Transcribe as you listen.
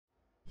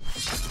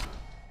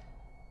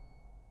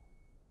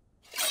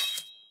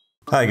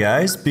Hi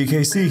guys,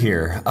 BKC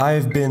here.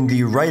 I've been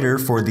the writer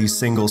for the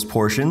singles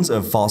portions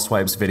of False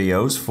Swipes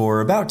videos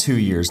for about 2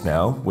 years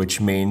now, which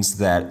means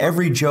that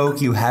every joke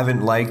you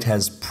haven't liked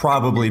has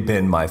probably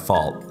been my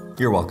fault.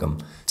 You're welcome.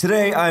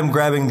 Today, I'm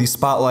grabbing the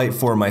spotlight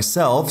for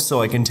myself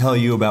so I can tell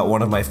you about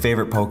one of my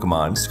favorite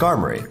Pokemon,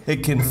 Skarmory.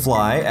 It can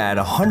fly at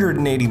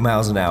 180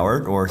 miles an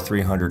hour, or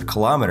 300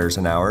 kilometers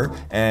an hour,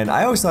 and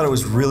I always thought it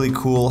was really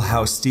cool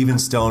how Steven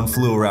Stone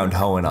flew around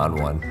Hoenn on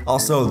one.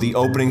 Also, the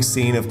opening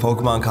scene of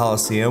Pokemon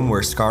Coliseum,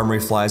 where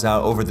Skarmory flies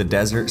out over the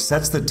desert,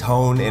 sets the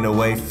tone in a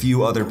way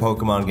few other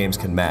Pokemon games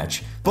can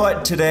match.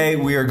 But today,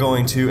 we are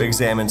going to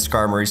examine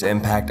Skarmory's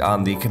impact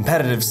on the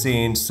competitive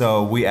scene,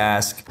 so we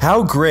ask,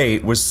 how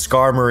great was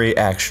Skarmory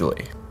actually?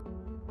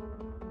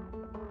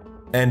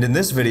 And in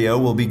this video,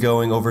 we'll be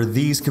going over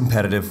these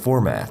competitive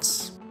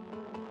formats.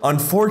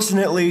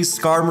 Unfortunately,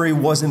 Skarmory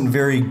wasn't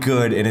very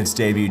good in its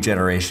debut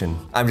generation.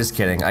 I'm just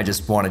kidding, I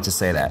just wanted to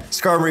say that.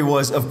 Skarmory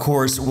was, of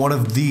course, one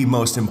of the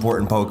most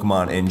important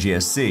Pokemon in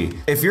GSC.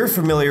 If you're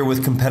familiar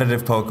with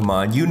competitive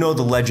Pokemon, you know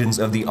the legends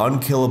of the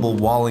unkillable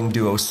walling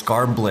duo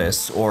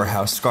Skarmbliss, or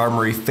how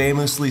Skarmory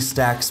famously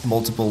stacks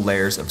multiple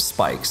layers of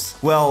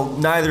spikes. Well,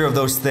 neither of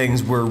those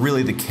things were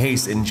really the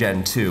case in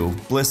Gen 2.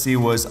 Blissey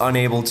was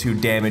unable to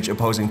damage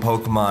opposing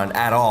Pokemon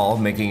at all,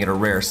 making it a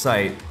rare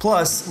sight.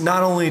 Plus,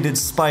 not only did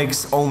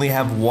spikes only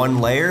have one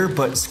layer,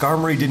 but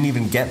Skarmory didn't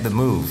even get the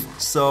move.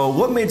 So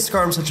what made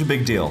Skarm such a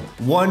big deal?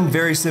 One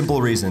very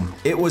simple reason.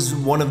 It was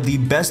one of the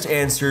best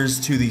answers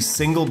to the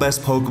single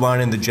best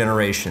Pokemon in the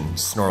generation,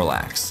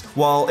 Snorlax.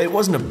 While it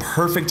wasn't a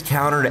perfect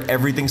counter to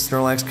everything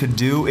Snorlax could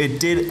do, it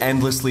did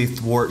endlessly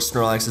thwart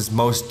Snorlax's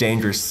most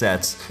dangerous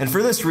sets, and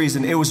for this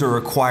reason it was a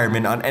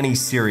requirement on any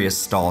serious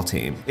stall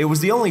team. It was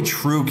the only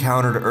true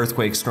counter to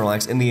Earthquake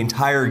Snorlax in the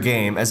entire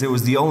game, as it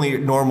was the only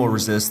normal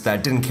resist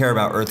that didn't care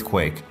about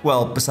Earthquake.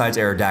 Well, besides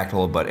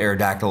Aerodactyl, but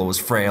Aerodactyl was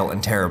frail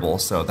and terrible,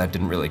 so that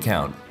didn't really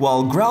count.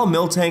 While Growl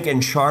Miltank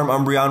and Charm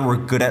Umbreon were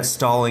good at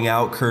stalling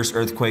out Curse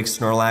Earthquake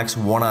Snorlax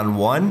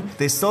one-on-one,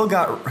 they still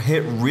got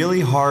hit really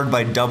hard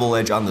by Double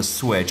Edge on the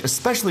switch,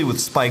 especially with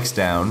spikes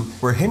down,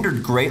 were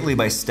hindered greatly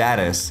by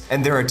status,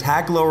 and their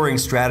attack lowering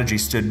strategy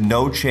stood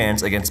no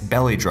chance against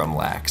Belly Drum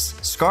Lax.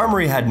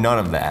 Skarmory had none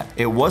of that.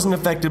 It wasn't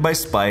affected by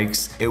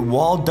spikes, it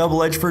walled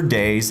Double Edge for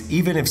days,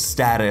 even if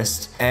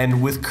statused,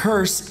 and with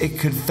Curse, it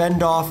could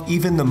fend off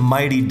even the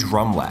mighty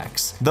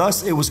Drumlax.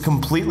 Thus, it was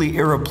completely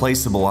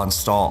irreplaceable on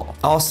stall.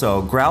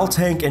 Also,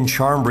 Growlithe and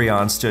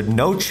Charmeleon stood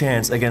no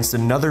chance against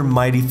another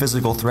mighty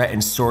physical threat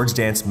in Swords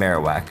Dance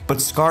Marowak, but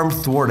Skarm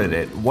thwarted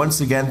it,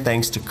 once again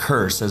thanks to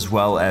Curse as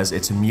well as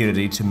its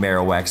immunity to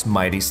Marowak's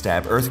mighty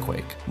stab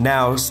Earthquake.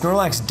 Now,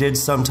 Snorlax did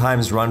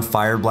sometimes run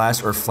Fire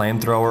Blast or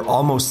Flamethrower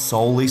almost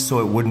solely so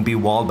it wouldn't be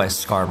walled by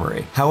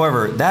Skarmory.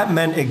 However, that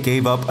meant it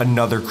gave up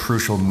another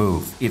crucial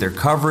move, either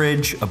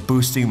coverage, a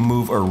boosting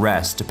move, or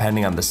rest,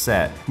 depending on the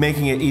set,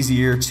 making it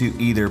easier to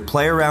either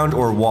play around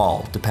or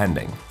wall,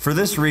 depending. For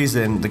this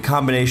reason, the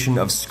combination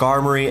of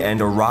Skarmory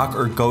and a rock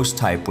or ghost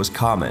type was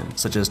common,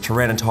 such as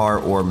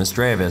Tyranitar or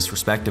Misdreavus,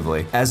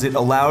 respectively, as it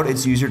allowed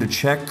its user to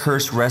check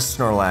Curse Rest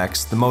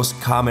Snorlax, the most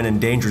common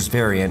and dangerous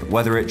variant,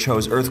 whether it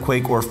chose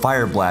Earthquake or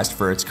Fire Blast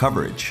for its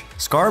coverage.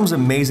 Skarm's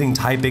amazing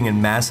typing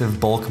and massive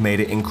bulk made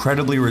it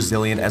incredibly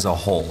resilient as a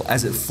whole,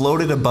 as it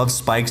floated above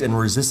spikes and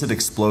resisted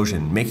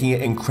explosion, making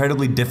it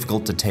incredibly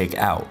difficult to take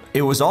out.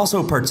 It was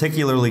also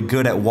particularly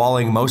good at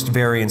walling most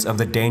variants of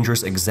the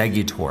dangerous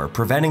Exeggutor,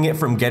 preventing it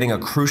from getting a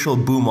crucial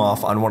boom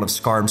off on one of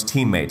Skarm's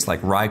teammates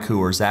like Raikou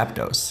or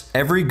Zapdos.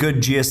 Every good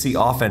GSC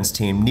offense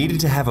team needed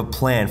to have a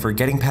plan for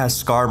getting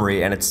past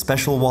Skarmory and its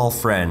special wall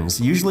friends,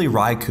 usually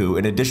Raikou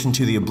in addition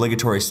to the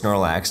obligatory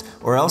Snorlax,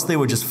 or else they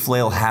would just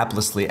flail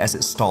haplessly as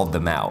it stalled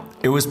them out.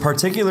 It was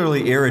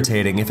particularly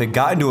irritating if it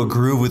got into a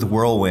groove with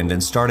Whirlwind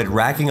and started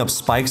racking up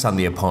spikes on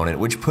the opponent,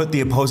 which put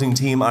the opposing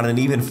team on an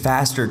even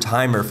faster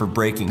timer for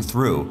breaking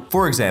through.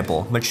 For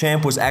example,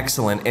 Machamp was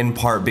excellent in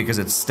part because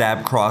its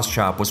stab cross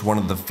chop was one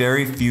of the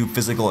very few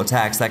physical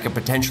attacks that could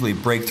potentially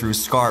break through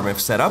Skarm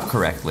if set up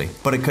correctly,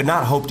 but it could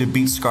not hope to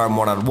beat Skarm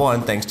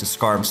one-on-one thanks to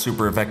Skarm's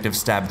super effective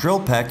stab drill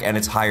peck and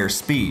its higher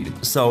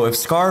speed. So if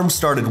Skarm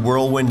started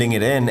whirlwinding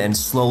it in and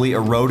slowly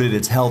eroded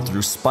its health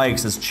through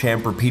spikes as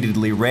Champ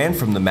repeatedly ran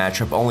from the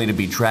matchup only to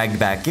be dragged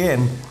back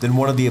in, then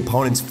one of the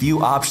opponent's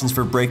few options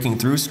for breaking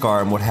through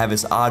Skarm would have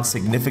its odds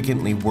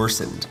significantly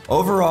worsened.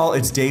 Overall,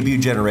 its debut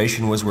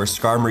generation was where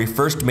Skarmory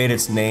first made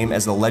its name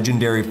as a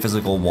legendary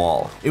physical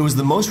wall. It was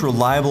the most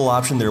reliable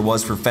option there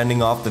was for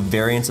fending off the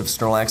variants of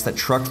Snorlax that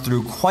trucked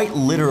through quite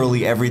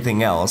literally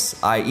everything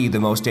else, i.e. the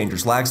most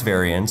dangerous Lax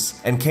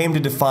variants, and came to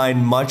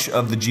define much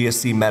of the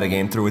GSC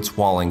metagame through its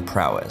walling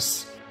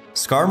prowess.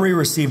 Skarmory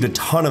received a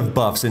ton of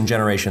buffs in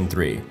Generation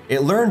 3.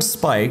 It learned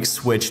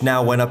Spikes, which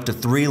now went up to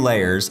 3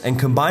 layers, and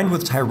combined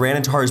with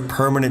Tyranitar's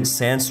permanent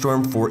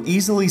Sandstorm for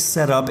easily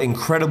set up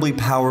incredibly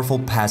powerful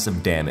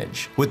passive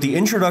damage. With the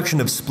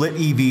introduction of split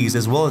EVs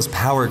as well as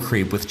power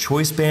creep with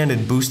Choice Band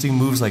and boosting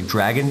moves like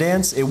Dragon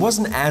Dance, it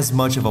wasn't as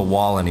much of a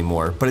wall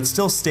anymore, but it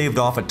still staved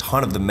off a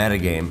ton of the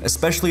metagame,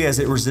 especially as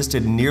it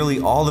resisted nearly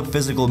all the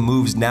physical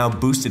moves now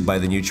boosted by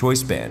the new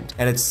Choice Band.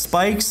 And its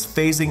Spikes,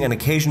 phasing, and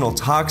occasional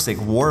Toxic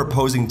wore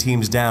opposing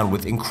teams down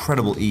with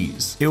incredible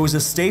ease. It was a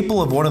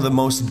staple of one of the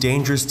most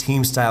dangerous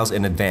team styles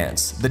in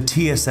Advance, the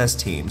TSS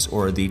teams,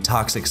 or the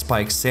Toxic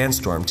Spike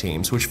Sandstorm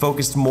teams, which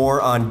focused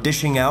more on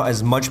dishing out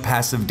as much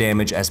passive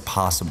damage as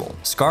possible.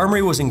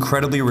 Skarmory was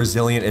incredibly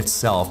resilient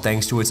itself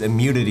thanks to its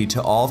immunity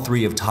to all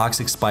 3 of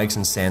Toxic Spikes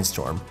and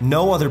Sandstorm.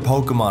 No other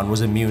Pokemon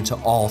was immune to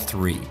all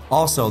 3.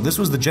 Also, this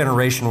was the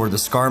generation where the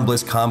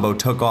Skarm-Bliss combo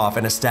took off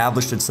and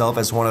established itself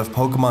as one of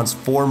Pokemon's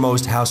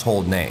foremost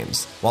household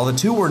names. While the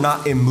two were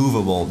not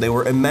immovable, they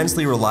were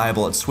immensely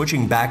reliable at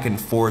switching back and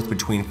forth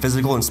between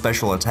physical and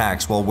special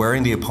attacks while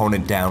wearing the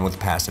opponent down with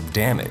passive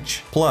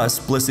damage. Plus,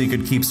 Blissey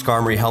could keep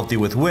Skarmory healthy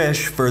with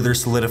Wish, further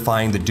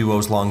solidifying the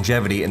duo's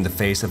longevity in the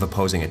face of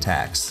opposing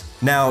attacks.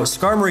 Now,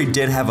 Skarmory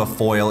did have a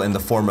foil in the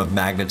form of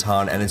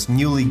Magneton and its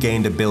newly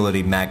gained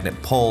ability Magnet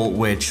Pull,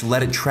 which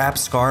let it trap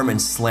Skarm and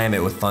slam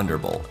it with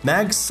Thunderbolt.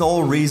 Mag's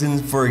sole reason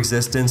for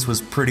existence was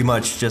pretty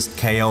much just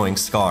KOing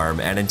Skarm,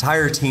 and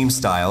entire team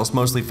styles,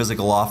 mostly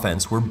physical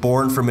offense, were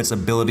born from its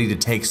ability to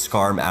take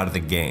Skarm out of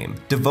the game.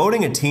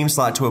 Devoting a team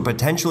slot to a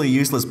potentially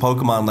useless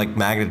Pokemon like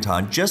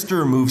Magneton just to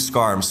remove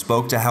Skarm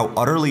spoke to how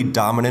utterly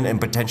dominant and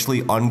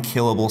potentially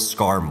unkillable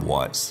Skarm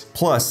was.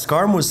 Plus,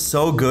 Skarm was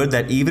so good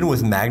that even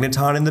with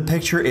Magneton in the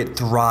picture, it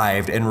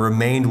thrived and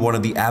remained one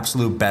of the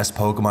absolute best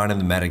Pokemon in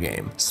the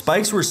metagame.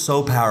 Spikes were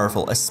so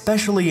powerful,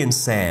 especially in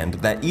Sand,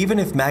 that even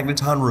if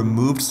Magneton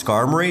removed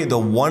Skarmory, the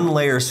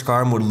 1-layer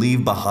Skarm would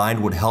leave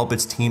behind would help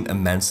its team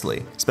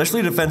immensely.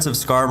 Especially defensive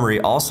Skarmory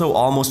also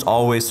almost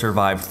always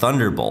survived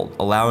Thunderbolt,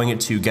 allowing it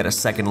to get a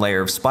 2nd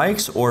layer of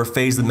Spikes or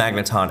phase the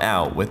Magneton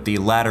out, with the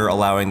latter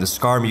allowing the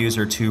Skarm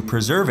user to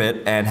preserve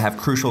it and have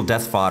crucial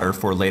death fodder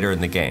for later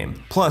in the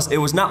game. Plus, it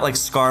was not like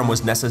Skarm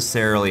was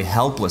necessarily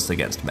helpless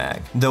against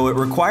Mag. Though it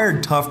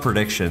required tough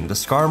prediction, the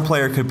Skarm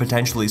player could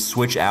potentially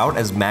switch out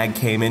as Mag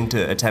came in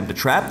to attempt to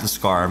trap the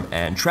Skarm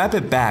and trap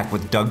it back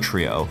with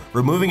Dugtrio,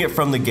 removing it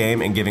from the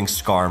game and giving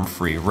Skarm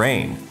free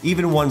reign.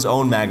 Even one's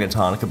own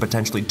Magneton could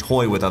potentially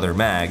toy with other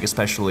Mag,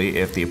 especially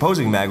if the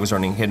opposing Mag was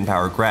running Hidden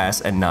Power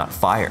Grass and not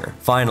Fire.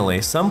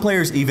 Finally, some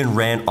players even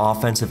ran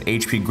offensive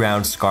HP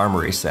ground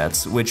Skarmory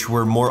sets, which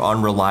were more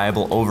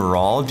unreliable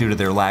overall due to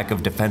their lack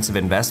of defensive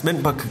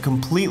investment, but could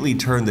completely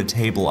turn the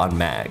table on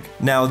Mag.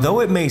 Now,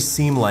 though it may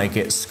seem like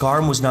it,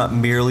 Skarm was not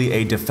merely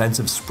a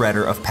defensive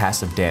spreader of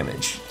passive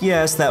damage.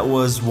 Yes, that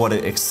was what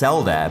it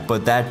excelled at,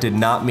 but that did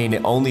not mean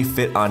it only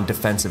fit on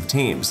defensive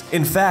teams.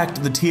 In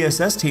fact, the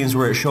TSS teams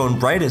where it shone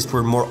brightest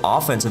were more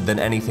offensive than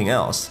anything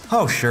else.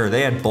 Oh sure,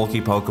 they had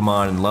bulky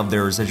Pokemon and loved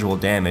their residual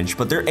damage,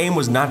 but their aim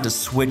was not to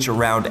switch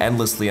around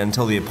endlessly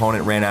until the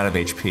opponent ran out of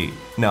HP.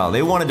 No,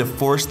 they wanted to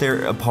force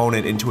their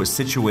opponent into a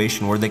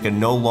situation where they could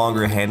no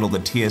longer handle the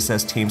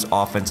TSS team's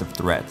offensive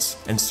threats.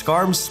 And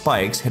Skarm's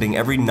Spikes hitting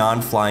every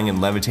non-flying and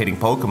levitating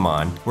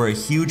Pokemon were a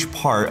huge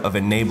part of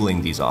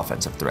enabling these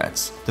offensive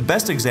threats. The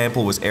best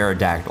example was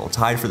Aerodactyl,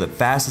 tied for the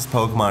fastest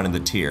Pokemon in the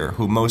tier,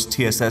 who most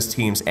TSS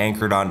teams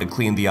anchored on to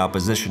clean the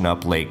opposition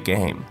up late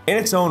game. In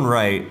its own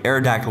right,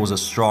 Aerodactyl was a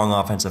strong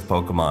offensive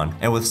Pokemon,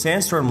 and with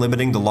Sandstorm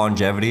limiting the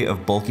longevity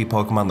of bulky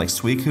Pokemon like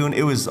Suicune,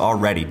 it was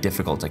already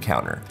difficult to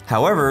counter.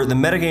 However, the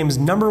metagame's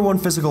 #1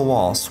 physical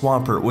wall,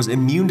 Swampert, was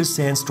immune to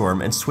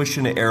Sandstorm and switched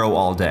into Aero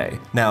all day.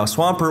 Now,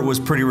 Swampert was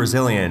pretty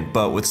resilient,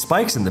 but with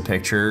Spikes in the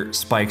picture,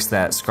 Spikes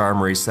that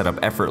Skarmory set up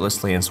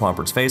effortlessly in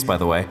Swampert's face by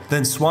the way,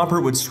 then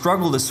Swampert would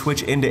struggle to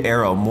switch into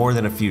Aero more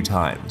than a few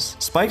times.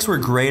 Spikes were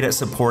great at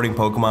supporting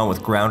Pokemon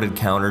with grounded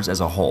counters as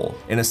a whole.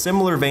 In a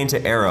similar vein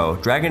to Aero,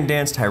 Dragon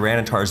Dance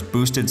Tyranitar's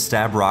boosted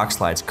stab rock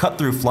slides cut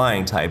through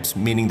flying types,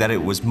 meaning that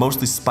it was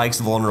mostly Spikes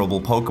vulnerable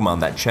Pokemon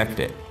that checked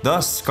it.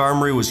 Thus,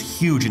 Skarmory was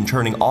huge in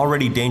turning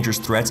already dangerous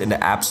threats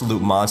into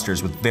absolute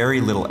monsters with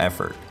very little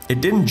effort. It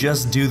didn't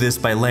just do this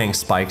by laying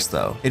spikes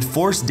though. It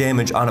forced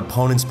damage on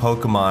opponents'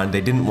 Pokemon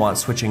they didn't want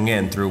switching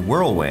in through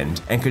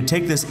Whirlwind, and could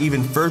take this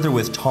even further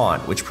with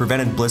Taunt, which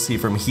prevented Blissey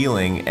from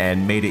healing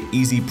and made it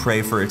easy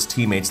prey for its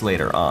teammates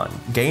later on.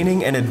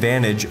 Gaining an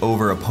advantage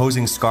over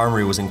opposing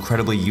Skarmory was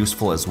incredibly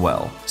useful as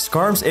well.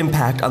 Skarm's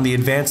impact on the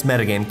advanced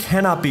metagame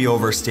cannot be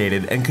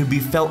overstated and could be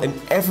felt in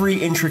every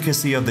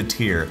intricacy of the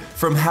tier,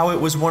 from how it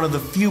was one of the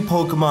few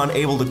Pokemon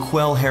able to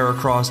quell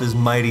Heracross's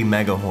mighty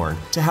Megahorn,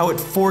 to how it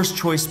forced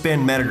Choice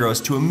Band Metagross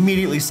Gyarados to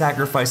immediately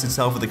sacrifice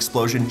itself with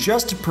Explosion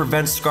just to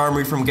prevent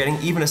Skarmory from getting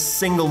even a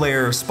single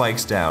layer of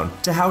spikes down,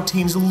 to how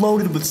teams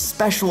loaded with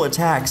special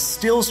attacks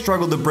still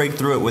struggled to break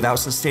through it without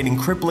sustaining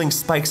crippling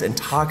spikes and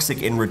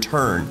Toxic in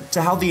return,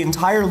 to how the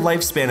entire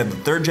lifespan of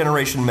the 3rd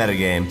generation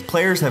metagame,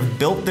 players have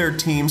built their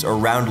teams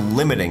around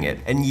limiting it,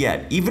 and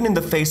yet, even in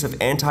the face of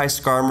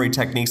anti-Skarmory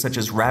techniques such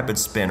as Rapid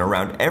Spin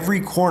around every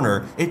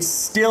corner, it's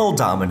still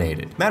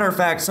dominated. Matter of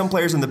fact, some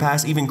players in the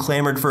past even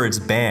clamored for its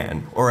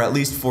ban, or at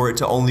least for it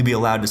to only be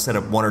allowed to set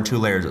up 1 or 2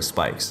 layers of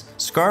spikes.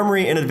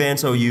 Skarmory in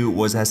Advance OU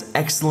was as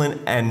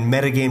excellent and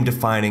metagame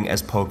defining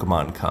as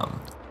Pokemon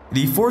come.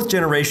 The 4th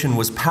generation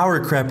was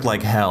power crept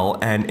like hell,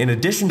 and in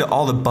addition to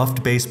all the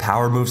buffed base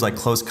power moves like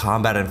Close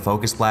Combat and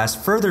Focus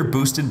Blast, further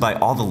boosted by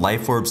all the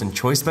Life Orbs and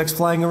Choice Specs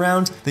flying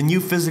around, the new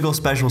physical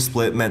special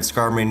split meant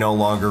Skarmory no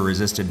longer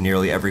resisted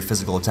nearly every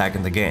physical attack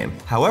in the game.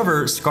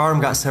 However,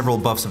 Skarm got several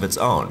buffs of its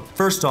own.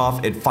 First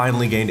off, it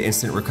finally gained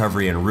instant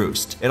recovery and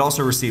roost. It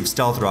also received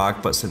Stealth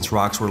Rock, but since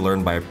rocks were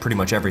learned by pretty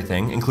much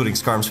everything, including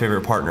Skarm's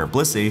favorite partner,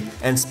 Blissey,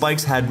 and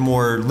spikes had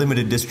more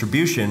limited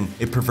distribution,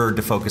 it preferred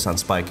to focus on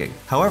spiking.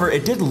 However,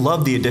 it did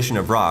love the addition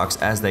of rocks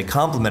as they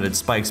complemented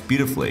spikes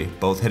beautifully,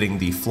 both hitting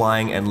the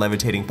flying and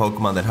levitating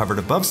Pokemon that hovered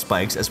above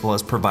spikes as well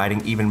as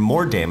providing even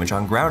more damage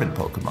on grounded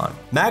Pokemon.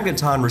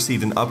 Magneton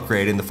received an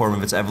upgrade in the form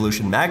of its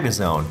evolution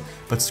Magnezone,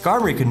 but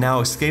Skarmory could now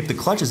escape the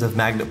clutches of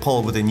Magnet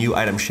Pull with a new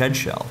item Shed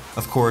Shell.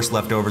 Of course,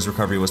 Leftovers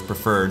recovery was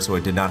preferred, so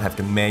it did not have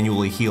to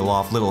manually heal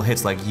off little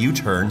hits like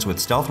U-turns with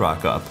Stealth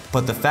Rock up,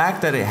 but the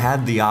fact that it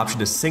had the option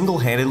to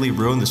single-handedly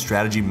ruin the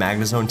strategy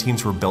Magnezone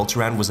teams were built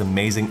around was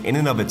amazing in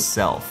and of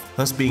itself,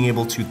 thus being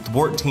able to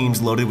thwart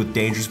teams loaded with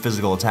dangerous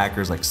physical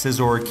attackers like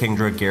Scizor,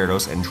 Kingdra,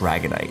 Gyarados, and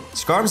Dragonite.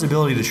 Skarm's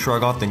ability to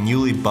shrug off the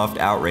newly buffed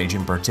Outrage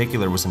in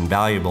particular was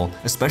invaluable,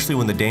 especially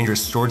when the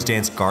dangerous Swords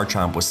Dance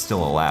Garchomp was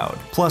still allowed.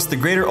 Plus, the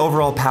greater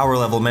overall power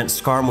level meant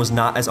Skarm was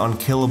not as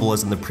unkillable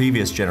as in the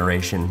previous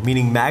generation,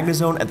 meaning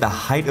Magnezone at the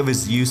height of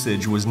its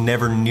usage was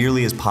never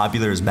nearly as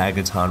popular as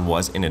Magneton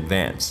was in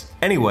Advance.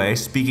 Anyway,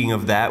 speaking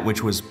of that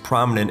which was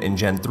prominent in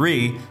Gen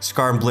 3,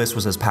 Skarm Bliss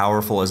was as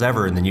powerful as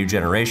ever in the new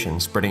generation,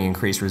 spreading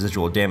increased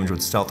residual damage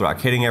with Stealth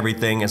Rock hitting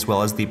everything, as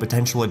well as the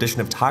potential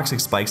addition of Toxic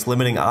Spikes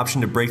limiting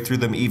option to break through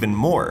them even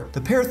more.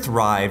 The pair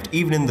thrived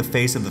even in the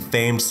face of the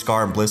famed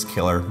Skarm Bliss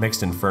killer,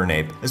 mixed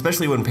Infernape,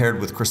 especially when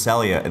paired with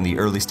Cresselia in the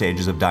early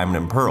stages of Diamond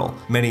and Pearl.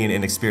 Many an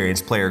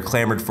inexperienced player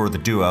clamored for the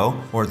duo,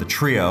 or the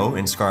trio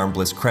in Skarm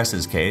Bliss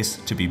Cress's case,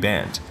 to be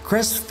banned.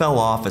 Cress fell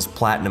off as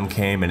Platinum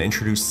came and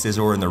introduced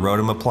Scizor and the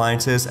Rotom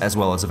appliances, as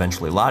well as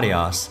eventually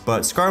Latios,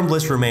 but Skarm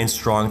Bliss remained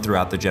strong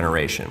throughout the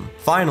generation.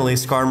 Finally,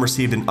 Skarm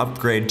received an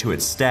upgrade to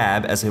its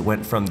stab as it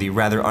went from the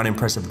rather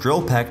unimpressive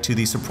Drill Peck to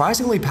the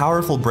surprisingly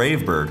powerful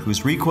Brave Bird,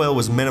 whose recoil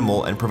was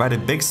minimal and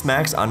provided big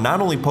smacks on not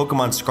only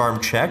Pokemon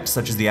Skarm checked,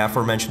 such as the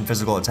aforementioned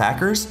physical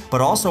attackers,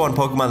 but also on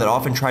Pokemon that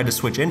often tried to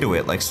switch into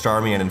it, like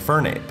Starmie and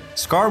Infernape.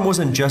 Skarm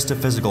wasn't just a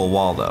physical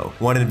wall though.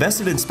 When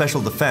invested in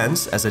special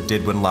defense, as it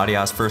did when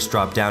Latios first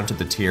dropped down to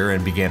the tier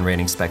and began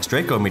raining Specs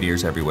Draco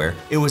Meteors everywhere,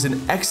 it was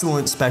an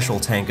excellent special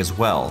tank as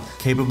well,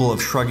 capable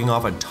of shrugging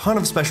off a ton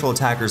of special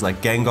attackers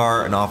like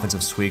Gengar, an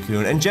offensive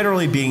Suicune, and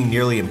generally being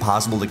nearly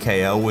impossible to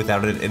KO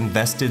without an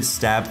invested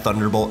Stab,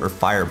 Thunderbolt, or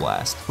Fire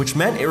Blast, which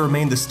meant it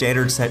remained the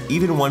standard set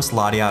even once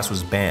Latios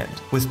was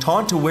banned. With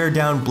Taunt to wear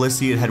down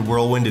Blissey, it had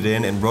Whirlwinded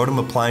in, and Rotom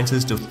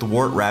appliances to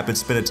thwart Rapid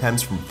Spin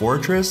attempts from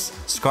Fortress,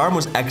 Skarm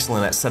was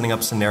excellent at setting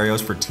up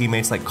scenarios for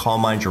teammates like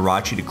Calm Mind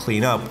Jirachi to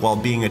clean up, while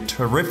being a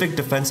terrific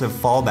defensive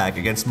fallback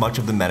against much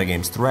of the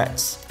metagame's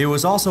threats. It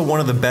was also one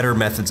of the better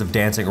methods of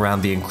dancing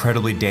around the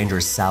incredibly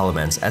dangerous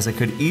Salamence, as it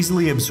could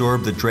easily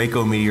absorb the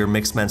Draco Meteor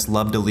Mixment's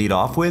love to lead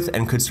off with,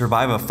 and could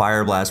survive a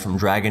Fire Blast from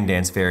Dragon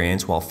Dance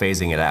variants while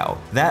phasing it out.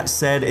 That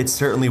said, it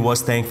certainly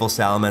was thankful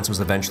Salamence was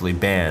eventually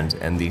banned,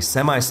 and the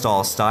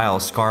semi-stall style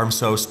Skarm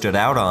so stood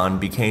out on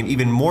became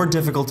even more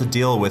difficult to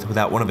deal with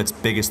without one of its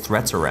biggest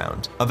threats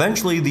around.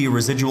 Eventually, the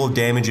residual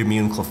damage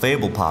immune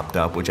Clefable popped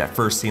up, which at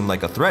first seemed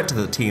like a threat to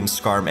the teams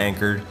Skarm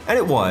anchored, and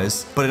it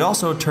was, but it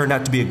also turned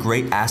out to be a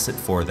great asset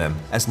for them,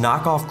 as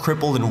Knockoff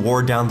crippled and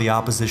wore down the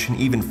opposition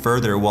even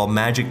further, while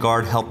Magic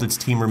Guard helped its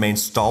team remain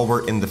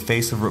stalwart in the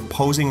face of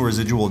opposing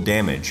residual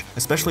damage,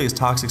 especially as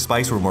Toxic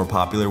Spikes were more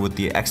popular, with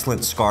the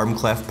excellent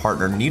Skarmclef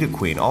partner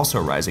Nidoqueen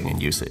also rising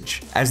in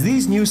usage. As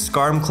these new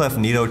Skarmclef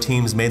Nido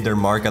teams made their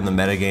mark on the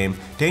metagame,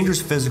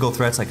 dangerous physical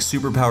threats like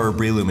Superpower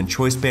Breloom and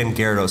Choice Band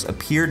Gyarados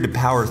appeared to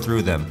power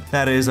through them.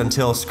 That is,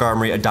 until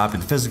Skarmory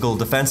adopted physical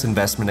defense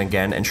investment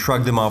again and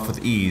shrugged them off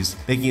with ease,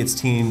 making its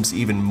teams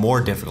even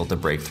more difficult to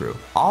break through.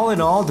 All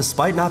in all,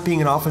 despite not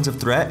being an offensive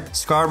threat,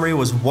 Skarmory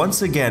was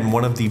once again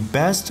one of the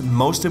best,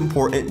 most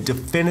important,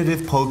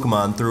 definitive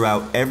Pokemon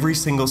throughout every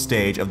single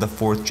stage of the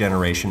 4th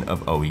generation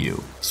of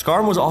OU.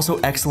 Skarm was also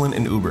excellent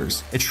in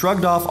Ubers. It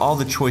shrugged off all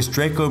the choice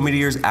Draco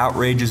Meteors,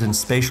 Outrages, and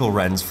Spatial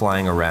Rens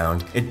flying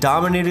around. It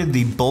dominated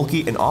the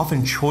bulky and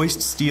often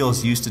choiced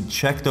steals used to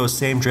check those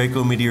same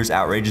Draco Meteors,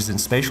 Outrages, and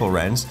Spatial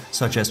Rens,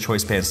 such as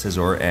Choice Band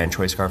Scizor and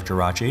Choice Scarf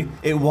Jirachi.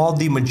 It walled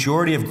the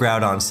majority of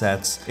Groudon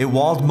sets. It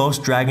walled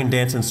most Dragon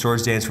Dance and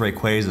Swords Dance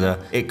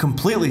Rayquaza. It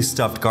completely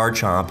completely stuffed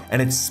Garchomp,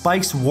 and its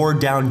spikes wore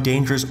down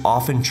dangerous,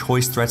 often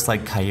choice threats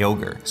like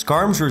Kyogre.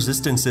 Skarm's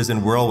resistances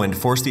in Whirlwind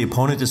forced the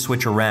opponent to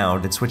switch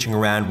around, and switching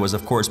around was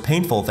of course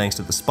painful thanks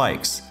to the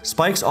spikes.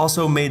 Spikes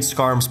also made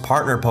Skarm's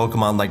partner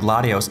Pokemon like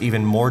Latios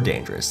even more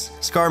dangerous.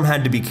 Skarm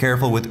had to be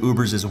careful with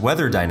Uber's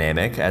weather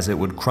dynamic, as it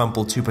would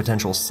crumple two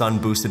potential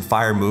sun-boosted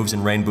fire moves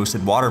and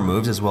rain-boosted water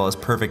moves, as well as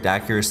perfect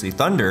accuracy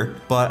thunder,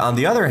 but on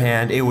the other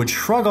hand, it would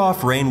shrug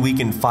off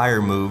rain-weakened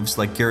fire moves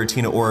like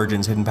Giratina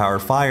Origin's Hidden Power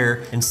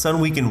Fire, and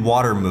sun-weakened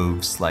water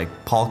moves like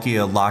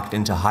Palkia locked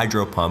into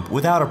Hydro Pump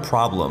without a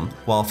problem,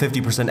 while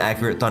 50%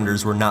 accurate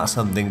thunders were not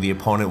something the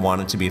opponent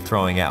wanted to be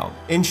throwing out.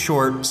 In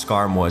short,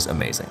 Skarm was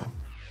amazing.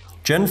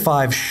 Gen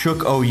 5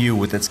 shook OU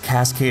with its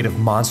cascade of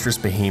monstrous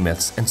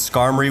behemoths, and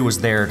Skarmory was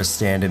there to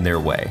stand in their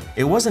way.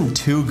 It wasn't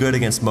too good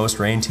against most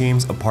rain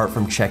teams, apart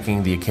from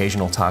checking the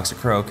occasional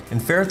Toxicroak, and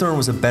Ferrothorn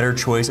was a better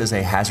choice as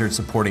a hazard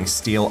supporting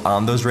Steel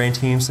on those rain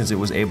teams since it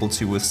was able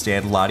to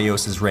withstand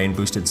Latios'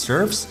 rain-boosted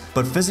Surfs,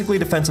 but physically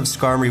defensive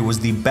Skarmory was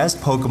the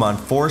best Pokemon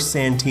for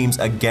Sand teams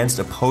against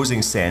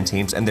opposing Sand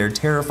teams and their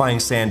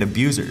terrifying Sand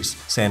abusers,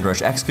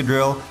 Sandrush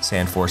Excadrill,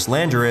 Sandforce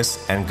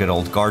Landorus, and good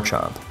old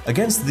Garchomp.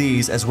 Against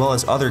these, as well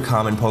as other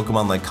common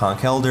Pokemon like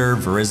Conkeldurr,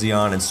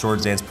 Virizion, and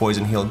Swords Dance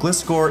Poison Heal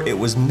Gliscor, it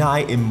was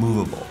nigh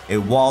immovable. It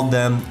walled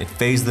them, it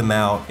phased them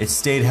out, it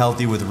stayed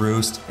healthy with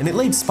Roost, and it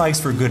laid spikes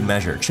for good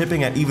measure,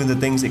 chipping at even the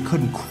things it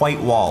couldn't quite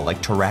wall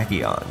like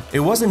Terrakion. It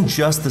wasn't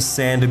just the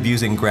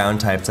sand-abusing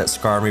ground types that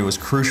Skarmory was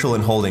crucial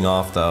in holding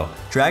off though.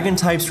 Dragon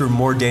types were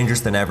more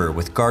dangerous than ever,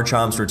 with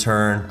Garchomp's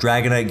return,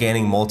 Dragonite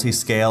gaining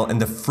multi-scale,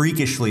 and the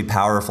freakishly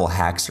powerful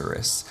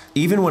Haxorus.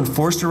 Even when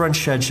forced to run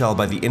Shed Shell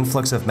by the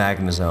influx of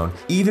Magnezone,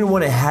 even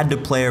when it had to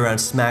play around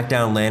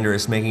Smackdown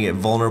Landorus making it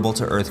vulnerable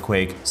to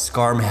Earthquake,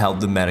 Skarm held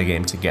the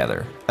metagame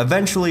together.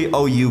 Eventually,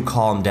 OU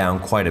calmed down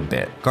quite a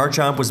bit.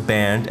 Garchomp was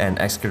banned and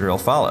Excadrill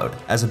followed.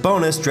 As a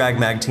bonus,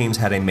 Dragmag teams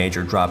had a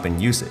major drop in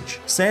usage.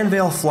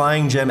 Sandvale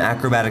Flying Gem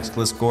Acrobatics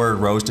Gliscor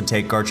rose to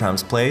take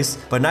Garchomp's place,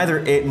 but neither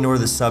it nor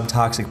the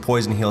Subtoxic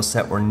Poison Heal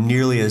set were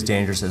nearly as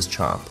dangerous as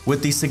Chomp.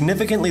 With the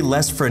significantly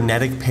less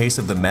frenetic pace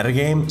of the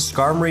metagame,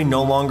 Skarmory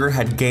no longer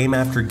had game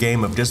after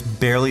game of just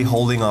barely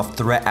holding off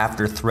threat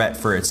after threat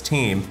for its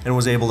team, and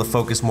was able to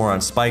focus more on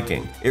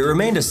spiking. It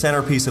remained a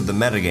centerpiece of the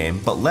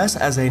metagame, but less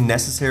as a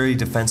necessary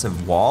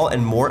defensive wall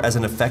and more as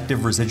an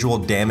effective residual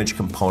damage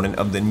component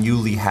of the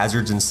newly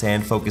hazards and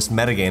sand focused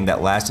metagame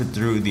that lasted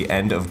through the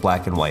end of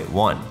Black and White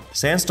 1.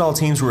 Sandstall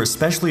teams were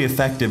especially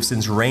effective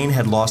since Rain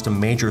had lost a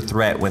major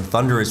threat when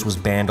Thundurus was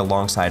banned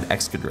alongside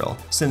Excadrill.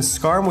 Since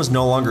Skarm was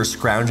no longer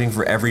scrounging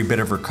for every bit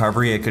of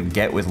recovery it could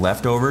get with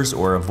leftovers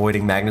or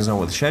avoiding Magnezone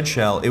with Shed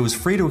Shell, it was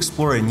free to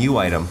explore a new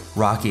item,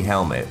 Rocky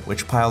Helmet,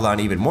 which piled on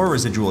even more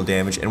residual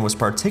damage and was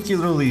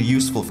particularly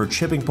useful for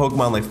chipping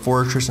Pokemon like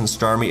Forretress and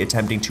Starmie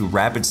attempting to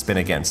rapid spin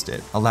against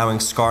it, allowing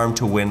Skarm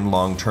to win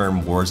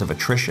long-term wars of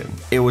attrition.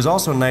 It was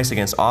also nice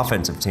against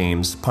offensive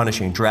teams,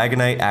 punishing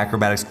Dragonite,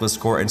 Acrobatics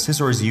Gliscor, and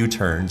Scissor's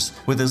U-turns,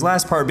 with his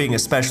last part being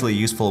especially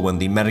useful when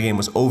the metagame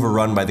was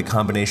overrun by the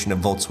combination of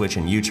Volt Switch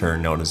and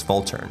U-turn known as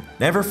Volturn.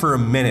 Never for a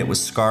minute was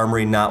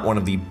Skarmory not one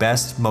of the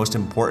best, most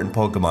important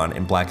Pokemon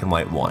in Black and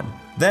White 1.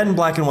 Then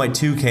Black and White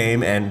 2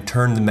 came and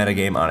turned the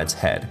metagame on its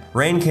head.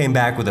 Rain came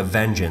back with a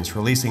vengeance,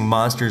 releasing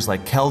monsters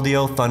like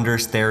Keldeo,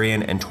 Thundurus,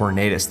 Therian, and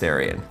Tornadus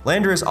Therian.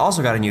 Landorus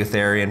also got a new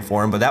Therian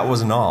form, but that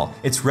wasn't all.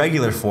 Its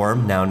regular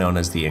form, now known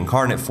as the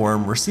Incarnate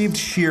form, received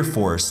Sheer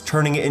Force,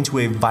 turning it into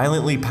a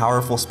violently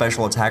powerful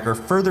special attacker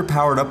further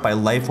powered up by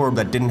Life Orb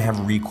that didn't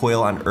have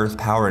recoil on Earth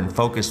Power and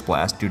Focus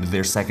Blast due to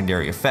their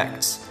secondary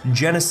effects.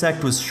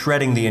 Genesect was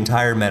shredding the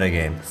entire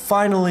metagame.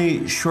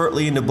 Finally,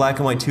 shortly into Black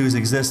and White 2's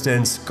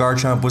existence,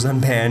 Garchomp was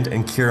unbanned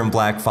and Kyurem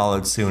Black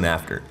followed soon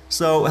after.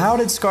 So how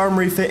did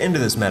Skarmory fit into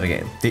this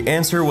metagame? The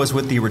answer was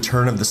with the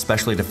return of the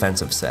specially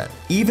defensive set.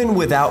 Even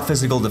without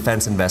physical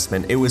defense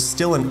investment, it was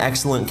still an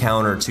excellent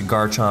counter to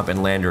Garchomp and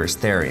Landorus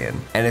Therian,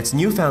 and its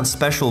newfound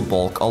special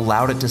bulk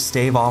allowed it to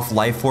stave off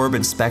Life Orb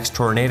and Specs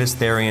Tornadus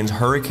Therian's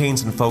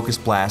Hurricanes and Focus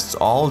Blasts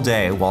all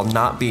day while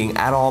not being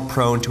at all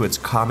prone to its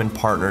common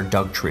partner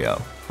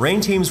Dugtrio. Rain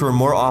teams were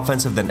more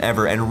offensive than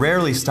ever and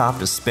rarely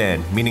stopped a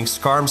spin, meaning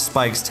Skarm's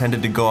spikes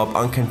tended to go up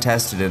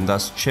uncontested and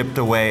thus chipped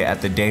away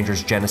at the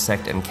dangerous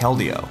Genesect and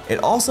Keldeo.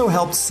 It also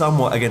helped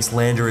somewhat against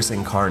Landorus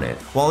Incarnate.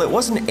 While it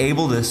wasn't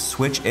able to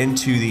switch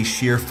into the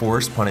sheer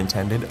force, pun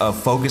intended,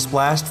 of Focus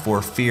Blast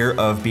for fear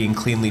of being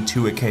cleanly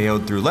 2-hit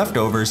KO'd through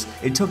leftovers,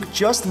 it took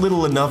just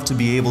little enough to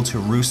be able to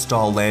roost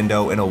stall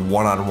Lando in a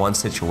one-on-one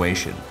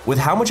situation. With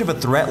how much of a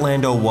threat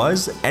Lando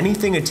was,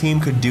 anything a team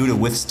could do to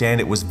withstand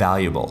it was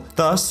valuable.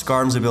 Thus,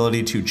 Skarm's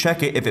ability to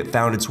check it if it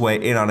found its way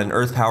in on an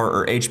Earth Power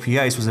or HP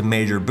Ice was a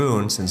major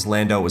boon, since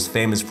Lando was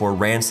famous for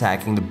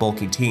ransacking the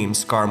bulky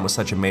teams Skarm was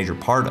such a major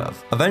part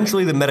of.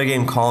 Eventually, the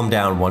metagame calmed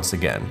down once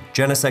again.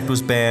 Genesect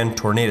was banned,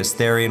 Tornadus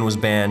Therian was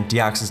banned,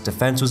 Deoxys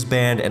Defense was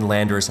banned, and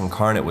Landorus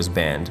Incarnate was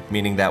banned,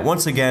 meaning that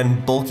once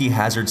again, bulky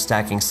hazard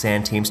stacking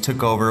sand teams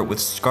took over, with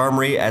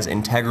Skarmory as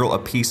integral a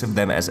piece of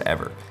them as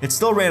ever. It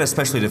still ran a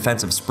specially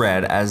defensive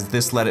spread, as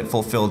this let it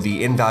fulfill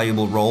the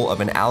invaluable role of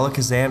an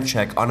Alakazam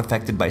check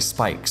unaffected by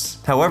spikes.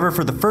 However,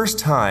 for the first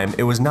time,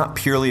 it was not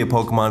purely a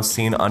Pokemon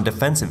seen on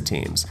defensive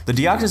teams. The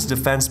Deoxys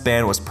defense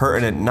ban was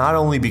pertinent not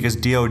only because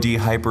DoD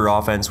hyper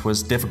offense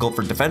was difficult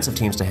for defensive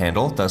teams to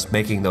handle, thus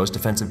making those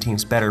defensive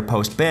teams better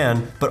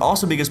post-ban, but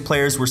also because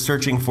players were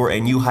searching for a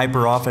new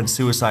hyper offense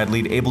suicide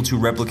lead able to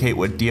replicate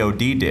what DoD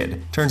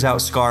did. Turns out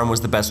Skarm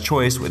was the best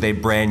choice with a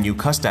brand new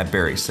Custap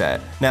Berry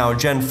set. Now,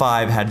 Gen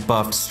 5 had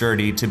buffed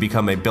Sturdy to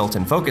become a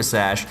built-in Focus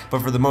Sash,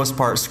 but for the most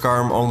part,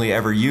 Skarm only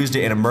ever used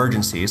it in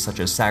emergencies, such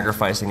as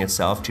sacrificing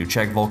itself to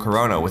check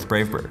Volcarona with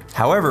Brave Bird.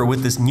 However,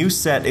 with this new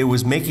set, it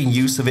was making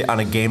use of it on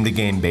a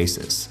game-to-game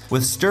basis.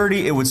 With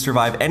Sturdy, it would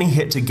survive any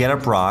hit to get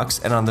up rocks,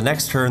 and on the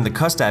next turn, the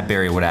Custap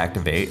Berry would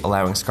activate,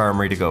 allowing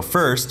Skarmory to go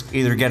first,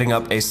 either getting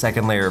up a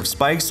second layer of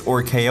spikes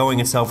or KOing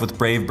itself with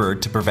Brave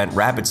Bird to prevent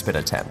Rapid Spin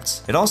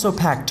attempts. It also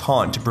packed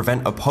Taunt to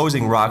prevent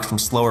opposing rocks from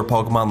slower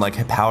Pokemon like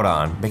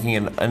Hippowdon, making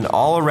it an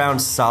all-around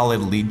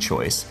solid lead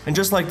choice. And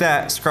just like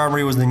that,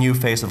 Skarmory was the new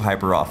face of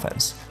hyper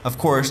offense. Of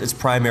course, its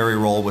primary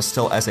role was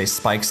still as a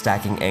spike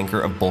stacking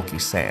anchor of bulky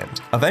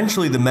sand.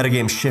 Eventually, the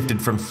metagame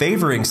shifted from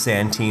favoring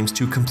sand teams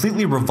to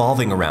completely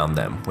revolving around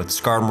them, with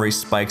Skarmory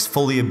spikes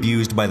fully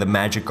abused by the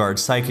Magic Guard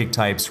Psychic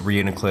types,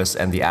 Reuniclus,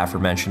 and the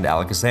aforementioned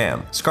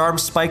Alakazam.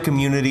 Skarm's spike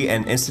immunity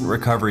and instant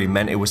recovery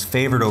meant it was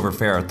favored over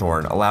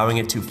Ferrothorn, allowing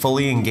it to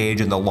fully engage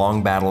in the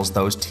long battles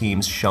those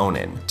teams shone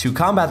in. To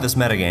combat this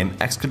metagame,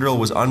 Excadrill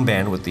was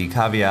unbanned with the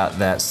caveat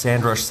that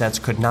Sandrush sets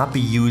could not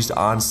be used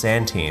on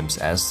sand teams,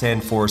 as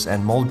Sandforce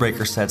and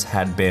Moldbreaker sets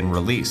had been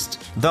released.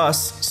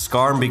 Thus,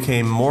 Skarm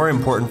became more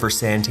important for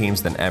sand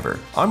teams than ever.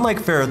 Unlike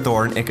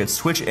Ferrothorn, it could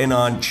switch in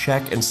on,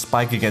 check, and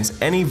spike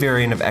against any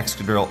variant of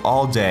Excadrill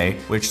all day,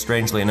 which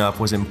strangely enough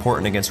was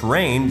important against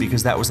Rain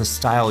because that was a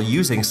style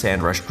using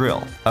Sandrush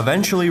Drill.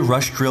 Eventually,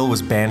 Rush Drill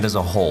was banned as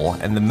a whole,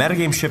 and the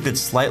metagame shifted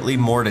slightly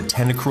more to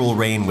Tentacruel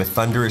Rain with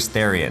Thunderous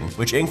Therian,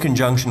 which in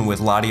conjunction with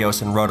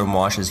Latios and Rotom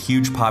Wash's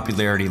huge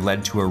popularity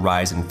led to a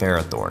rise in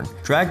Ferrothorn.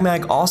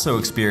 Dragmag also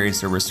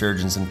experienced a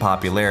resurgence in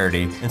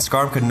popularity, and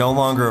Skarm could no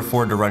longer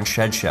afford to run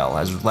Shed Shell,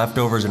 as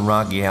leftovers and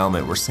Rocky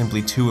Helmet were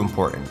simply too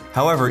important.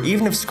 However,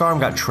 even if Skarm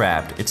got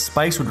trapped, its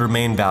spikes would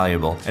remain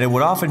valuable, and it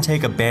would often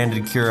take a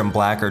Banded Kyurem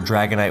Black or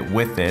Dragonite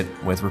with it,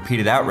 with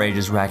repeated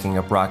outrages racking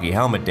up Rocky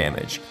Helmet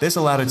damage. This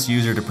allowed its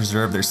user to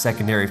preserve their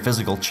secondary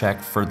physical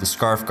check for the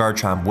Scarf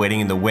Garchomp waiting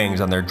in the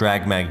wings on their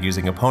Dragmag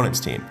using opponent's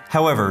team.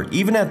 However,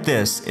 even at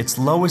this, its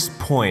lowest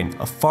point,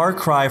 a far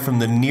cry from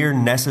the near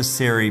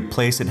necessary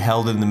place it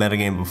held in the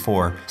metagame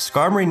before,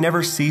 Skarmory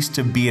never ceased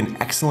to be an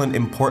excellent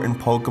important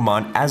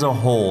Pokemon as a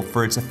whole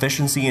for its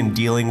efficiency in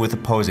dealing with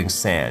opposing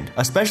sand,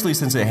 especially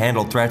since it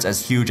handled threats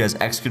as huge as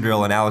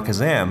Excadrill and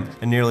Alakazam,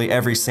 and nearly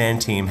every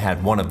sand team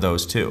had one of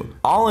those too.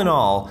 All in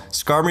all,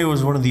 Skarmory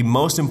was one of the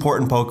most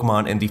important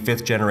Pokemon in the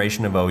 5th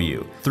generation of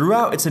OU.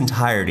 Throughout its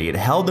entirety, it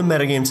held the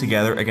metagame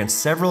together against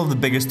several of the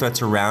biggest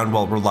threats around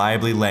while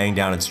reliably laying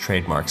down its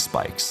trademark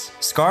spikes.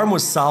 Skarm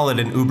was solid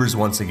in Ubers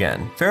once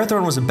again.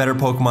 Ferrothorn was a better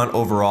Pokemon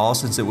overall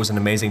since it was an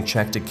amazing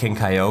check to King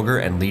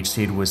Kyogre and Leech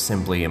Seed was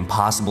simply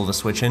impossible to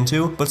switch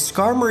into, but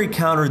Skarmory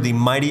countered the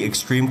mighty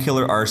Extreme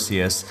Killer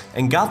Arceus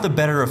and got the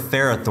better of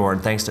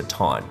Ferrothorn thanks to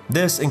Taunt.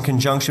 This, in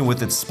conjunction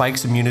with its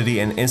spikes immunity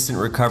and instant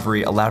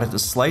recovery, allowed it to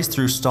slice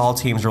through stall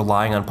teams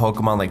relying on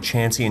Pokemon like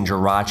Chansey and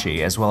Jirachi,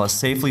 as well as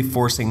safely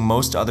forcing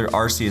most other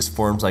Arceus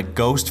forms like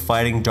Ghost,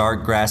 Fighting,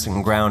 Dark, Grass,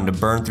 and Ground to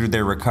burn through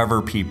their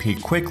Recover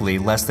PP quickly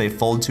lest they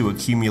fold to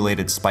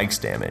accumulated spikes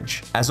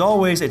damage. As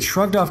always, it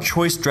shrugged off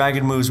choice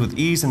Dragon moves with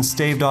ease and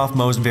staved off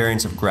most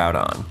variants of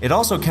Groudon. It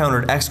also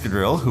countered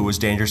Excadrill, who was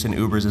dangerous in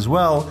Ubers as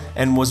well,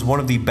 and was one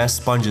of the best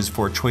sponges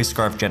for Choice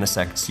Scarf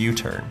Genesect's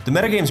U-turn. The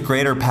metagame's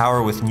greater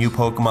power with new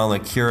Pokemon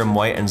like Kyurem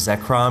White and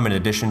Zekrom in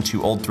addition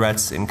to old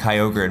threats in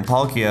Kyogre and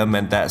Palkia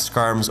meant that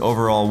Skarm's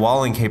overall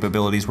walling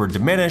capabilities were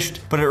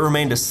diminished, but it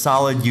remained a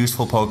solid,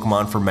 useful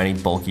Pokemon for many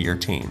bulkier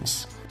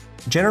teams.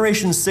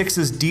 Generation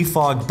 6's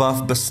Defog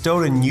buff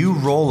bestowed a new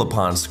role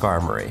upon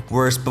Skarmory,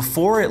 whereas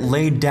before it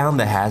laid down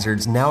the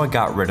hazards, now it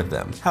got rid of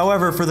them.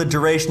 However, for the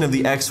duration of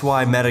the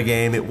XY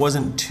metagame, it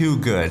wasn't too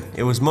good.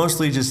 It was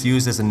mostly just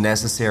used as a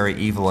necessary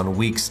evil on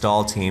weak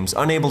stall teams,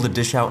 unable to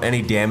dish out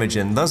any damage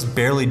and thus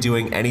barely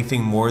doing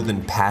anything more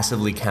than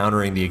passively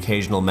countering the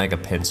occasional Mega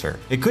Pinsir.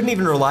 It couldn't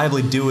even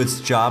reliably do its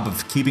job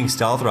of keeping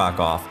Stealth Rock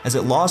off, as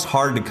it lost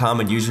hard to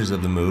common users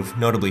of the move,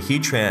 notably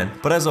Heatran,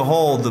 but as a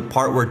whole, the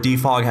part where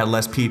Defog had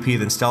less PP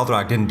than Stealth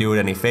Rock didn't do it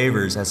any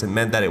favors, as it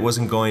meant that it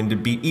wasn't going to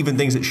beat even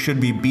things it should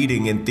be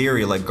beating in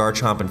theory like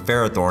Garchomp and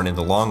Ferrothorn in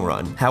the long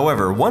run.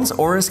 However, once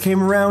Oris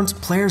came around,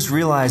 players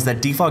realized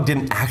that Defog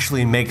didn't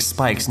actually make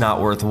spikes not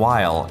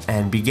worthwhile,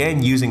 and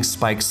began using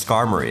Spike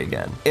Skarmory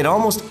again. It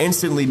almost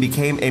instantly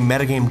became a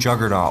metagame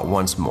juggernaut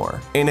once more.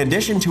 In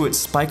addition to it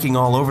spiking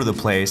all over the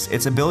place,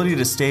 its ability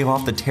to stave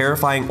off the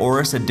terrifying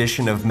Oris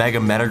edition of Mega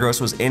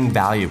Metagross was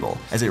invaluable,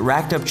 as it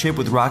racked up chip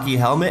with Rocky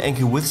Helmet and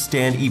could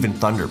withstand even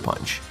Thunder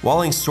Punch.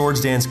 Walling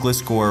Swords Dance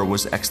Gliscor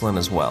was excellent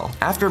as well.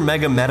 After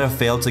Mega Meta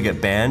failed to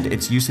get banned,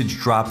 its usage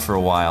dropped for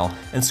a while,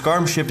 and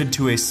Skarm shifted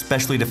to a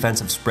specially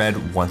defensive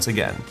spread once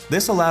again.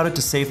 This allowed it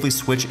to safely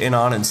switch in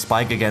on and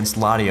spike against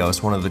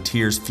Latios, one of the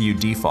tier's few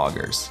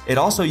defoggers. It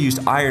also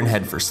used Iron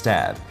Head for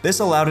stab. This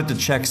allowed it to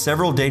check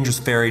several dangerous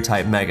fairy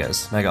type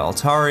megas, Mega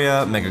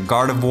Altaria, Mega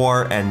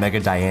Gardevoir, and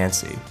Mega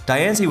Diancie.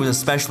 Diancie was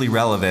especially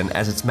relevant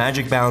as its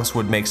magic bounce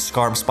would make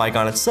Skarm spike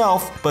on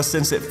itself, but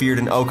since it feared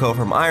an Oko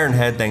from Iron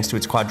Head thanks to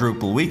its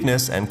quadruple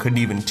weakness and couldn't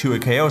even 2 a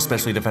KO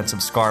specially defensive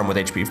Skarm with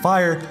HP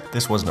Fire,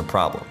 this wasn't a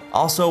problem.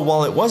 Also,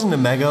 while it wasn't a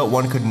Mega,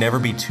 one could never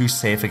be too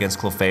safe against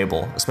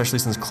Clefable, especially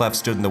since Clef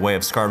stood in the way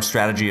of Skarm's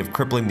strategy of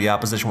crippling the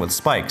opposition with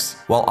spikes.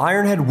 While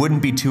Iron Head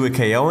wouldn't be 2 a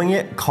KOing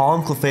it,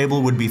 Calm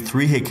Clefable would be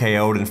 3-hit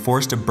KO'd and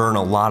forced to burn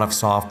a lot of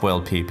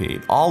soft-boiled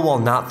PP, all while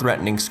not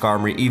threatening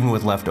Skarmory even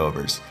with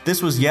leftovers.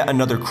 This was yet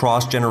another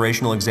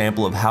cross-generational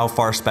example of how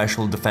far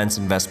special defense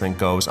investment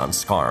goes on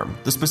Skarm.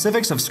 The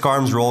specifics of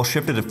Skarm's role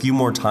shifted a few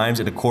more times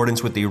in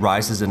accordance with the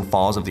rises and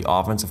falls of the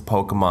offensive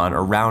Pokemon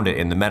around it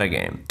in the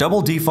metagame.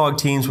 Double defog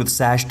teams with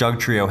Sash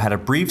Dugtrio had a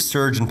brief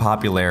surge in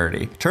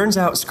popularity. Turns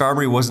out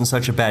Skarmory wasn't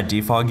such a bad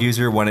defog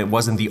user when it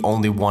wasn't the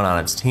only one on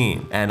its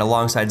team, and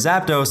alongside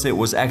Zapdos it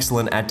was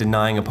excellent at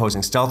denying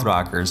opposing Stealth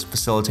Rockers,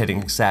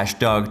 facilitating Sash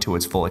Dug to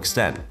its full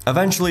extent.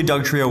 Eventually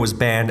Dugtrio was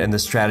banned and the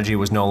strategy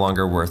was no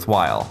longer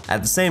worthwhile.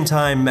 At the same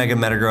time, Mega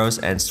Metagross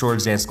and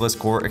Swords Dance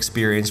Gliscor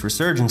experienced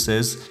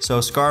resurgences, so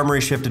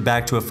Skarmory shifted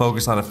back to a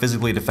focus on a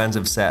physically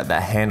defensive set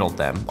that handled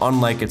them,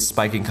 unlike its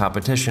spiking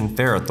competition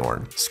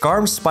Ferrothorn.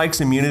 Skarm's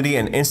spikes immunity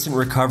and instant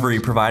recovery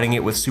providing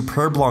it with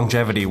superb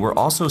longevity were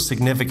also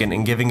significant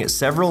in giving it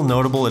several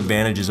notable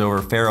advantages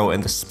over Ferro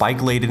in the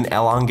spike-laden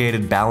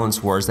elongated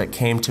balance wars that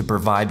came to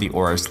provide the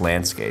Oris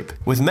landscape.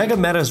 With Mega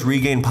Meta's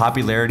regained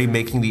popularity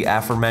making the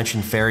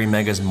aforementioned Fairy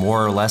Megas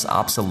more or less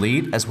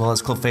obsolete, as well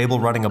as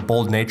Clefable running a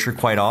bold nature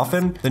quite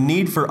often, the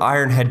need for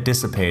Iron Head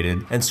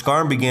dissipated, and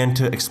Skarm began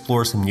to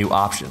explore some new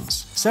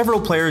options.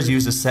 Several players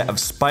used a set of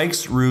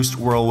Spikes, Roost,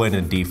 Whirlwind,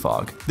 and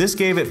Defog. This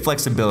gave it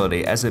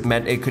flexibility, as it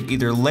meant it could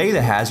either lay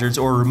the hazards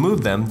or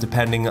remove them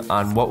depending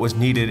on what was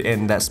needed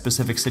in that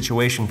specific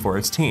situation for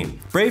its team.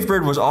 Brave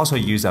Bird was also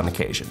used on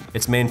occasion.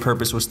 Its main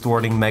purpose was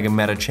thwarting Mega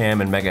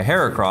Metacham and Mega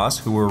Heracross,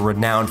 who were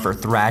renowned for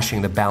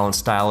thrashing the balanced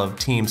style of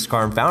team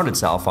Skarm found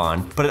itself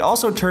on, but it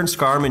also turned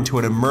Skarm into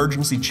an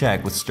emergency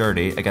check with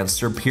Sturdy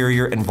against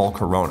Serperior and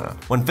Volcarona.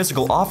 When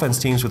physical offense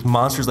teams with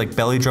monsters like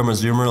Bellydrum,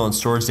 Azumarill, and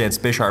Swords Dance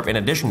Bisharp in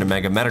addition to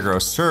Mega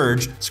Metagross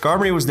surged,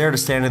 Skarmory was there to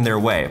stand in their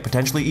way,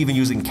 potentially even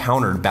using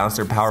counter to bounce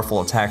their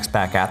powerful attacks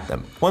back at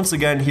them. Once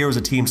again, here was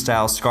a team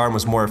style Skarm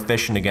was more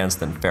efficient against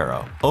than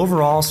Ferro.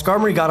 Overall,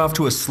 Skarmory got off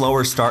to a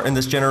slower start in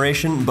this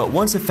generation, but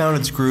once it found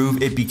its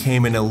groove, it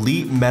became an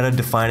elite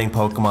meta-defining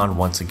Pokemon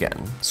once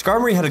again.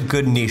 Skarmory had a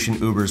good niche in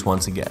Ubers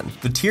once again.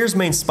 The tier's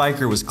main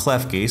spiker was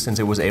Klefki, since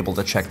it was able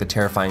to check the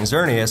terrifying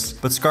Xerneas,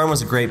 but Skarm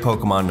was a great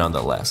Pokemon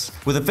nonetheless.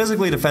 With a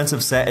physically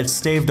defensive set, it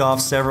staved off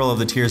several of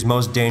the tier's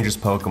most dangerous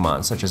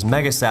Pokemon, such as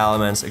Mega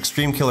Salamence,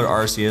 Extreme Killer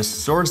Arceus,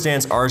 Swords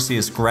Dance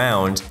Arceus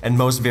Ground, and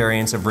most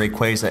variants of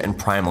Rayquaza and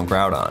Primal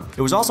Groudon.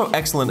 It was also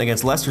excellent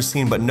against lesser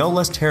seen but no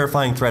less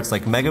terrifying threats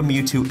like Mega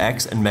Mewtwo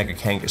X and Mega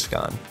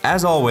Kangaskhan.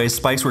 As always,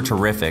 spikes were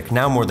terrific,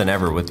 now more than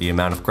ever with the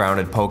amount of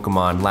grounded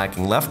Pokemon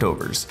lacking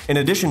leftovers. In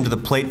addition to the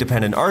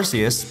plate-dependent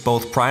Arceus,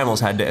 both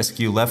Primals had to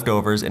eschew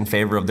leftovers in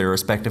favor of their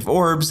respective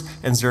orbs,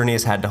 and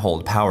Xerneas had to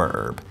hold Power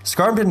Herb.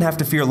 Skarm didn't have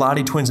to fear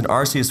Lati Twins and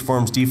Arceus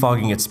forms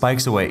defogging its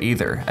spikes away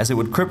either, as it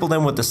would cripple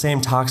them with the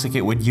same toxic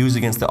it would use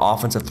against the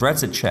offensive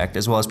threats it checked,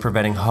 as well as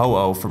preventing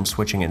Ho-Oh from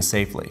switching in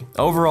safely.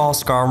 Overall,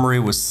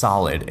 Skarmory was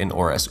solid in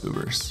Oris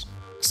Ubers.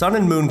 Sun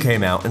and Moon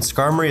came out, and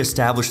Skarmory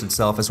established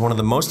itself as one of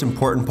the most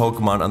important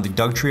Pokemon on the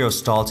Dugtrio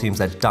stall teams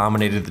that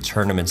dominated the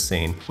tournament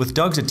scene, with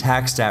Dug's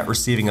attack stat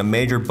receiving a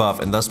major buff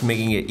and thus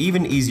making it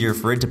even easier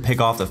for it to pick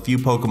off the few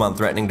Pokemon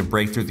threatening to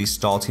break through these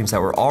stall teams that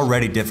were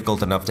already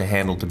difficult enough to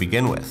handle to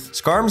begin with.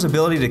 Skarm's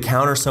ability to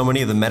counter so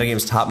many of the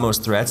metagame's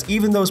topmost threats,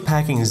 even those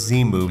packing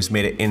Z moves,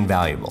 made it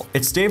invaluable.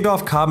 It staved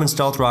off common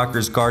Stealth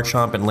Rockers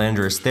Garchomp and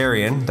Landorus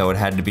Therian, though it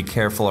had to be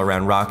careful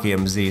around Rocky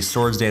MZ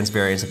Swords Dance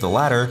variants of the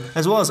latter,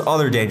 as well as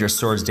other dangerous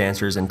Swords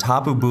Dancers in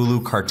Tapu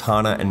Bulu,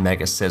 Kartana, and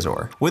Mega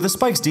Scizor. With a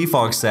Spikes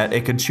defog set,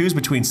 it could choose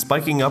between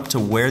spiking up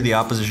to wear the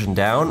opposition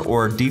down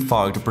or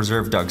defog to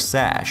preserve Dug's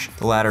Sash,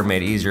 the latter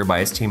made easier by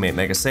its teammate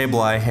Mega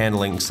Sableye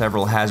handling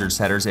several hazard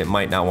setters it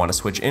might not want to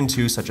switch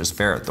into, such as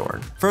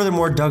Ferrothorn.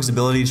 Furthermore, Dug's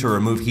ability to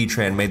remove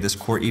Heatran made this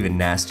core even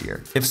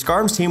nastier. If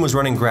Skarm's team was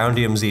running Ground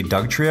DMZ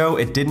Dugtrio,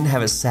 it didn't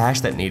have a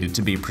Sash that needed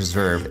to be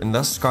preserved, and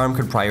thus Skarm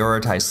could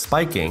prioritize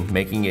spiking,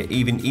 making it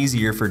even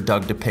easier for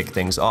Dug to pick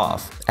things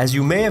off. As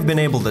you may have been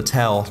able to tell,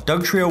 tell,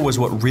 Dugtrio was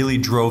what really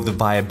drove the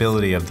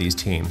viability of these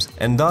teams,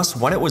 and thus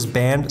when it was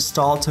banned,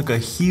 Stall took a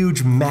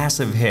huge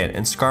massive hit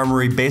and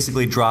Skarmory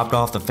basically dropped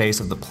off the face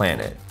of the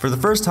planet. For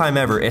the first time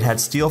ever, it had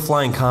steel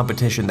flying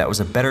competition that was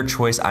a better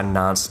choice on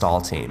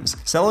non-Stall teams.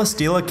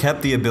 Celesteela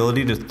kept the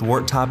ability to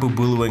thwart Tapu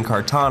Bulu and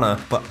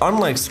Kartana, but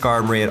unlike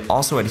Skarmory, it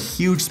also had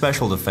huge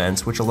special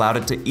defense which allowed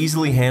it to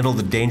easily handle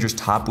the dangerous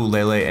Tapu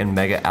Lele and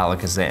Mega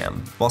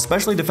Alakazam. While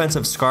specially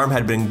defensive Skarm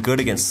had been good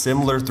against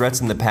similar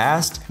threats in the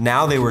past,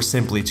 now they were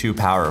simply too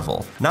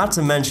powerful. Not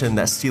to mention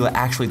that Stela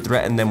actually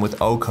threatened them with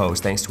Okos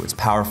thanks to its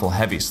powerful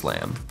Heavy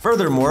Slam.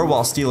 Furthermore,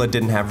 while Stela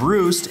didn't have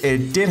Roost,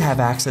 it did have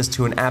access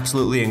to an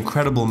absolutely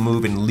incredible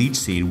move in Leech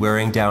Seed,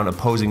 wearing down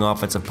opposing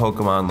offensive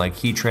Pokemon like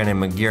Heatran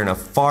and Magearna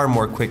far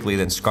more quickly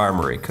than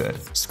Skarmory could.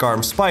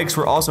 Skarm Spikes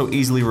were also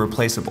easily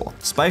replaceable.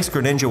 Spike's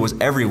Greninja was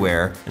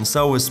everywhere, and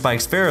so was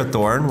Spike's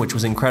Ferrothorn, which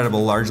was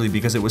incredible largely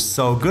because it was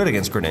so good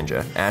against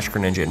Greninja, Ash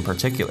Greninja in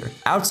particular.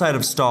 Outside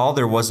of Stall,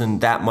 there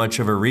wasn't that much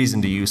of a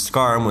reason to use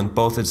Skarm when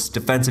both its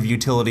defensive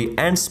utility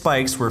and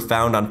spikes were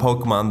found on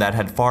Pokemon that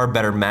had far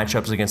better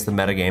matchups against the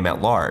metagame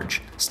at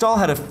large. Stall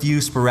had a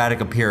few sporadic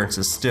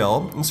appearances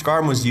still, and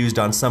Skarm was used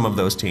on some of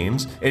those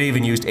teams. It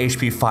even used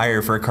HP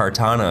Fire for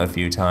Kartana a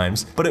few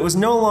times, but it was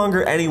no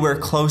longer anywhere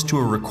close to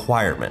a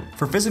requirement.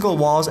 For physical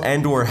walls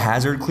and/or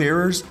hazard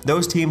clearers,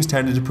 those teams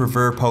tended to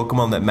prefer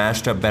Pokemon that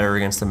matched up better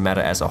against the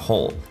meta as a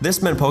whole.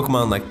 This meant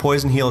Pokemon like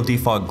Poison Heal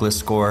Defog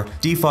Gliscor,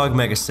 Defog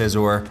Mega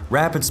Scizor,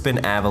 Rapid Spin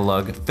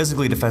Avalugg,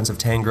 Physically Defensive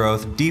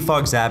Tangrowth,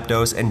 Defog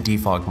Zapdos, and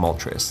Defog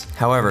Moltres.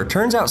 However,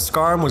 turns out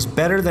Skarm was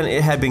better than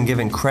it had been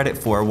given credit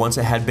for once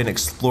it had been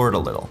explored a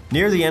little.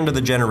 Near the end of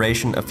the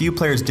generation, a few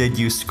players did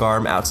use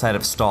Skarm outside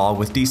of Stall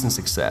with decent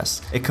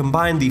success. It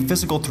combined the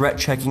physical threat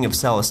checking of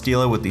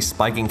Celesteela with the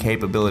spiking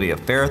capability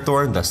of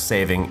Ferrothorn, thus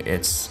saving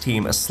its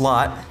team a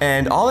slot,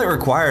 and all it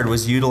required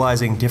was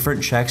utilizing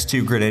different checks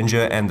to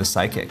Greninja and the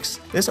Psychics.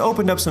 This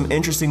opened up some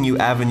interesting new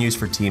avenues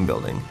for team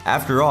building.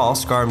 After all,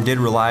 Skarm did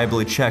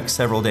reliably check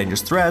several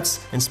dangerous threats,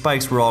 and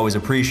spikes were always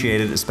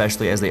appreciated,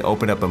 especially as they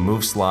opened up a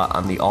move slot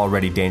on the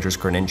already dangerous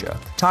Greninja.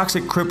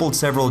 Toxic crippled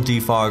several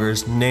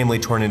defoggers, namely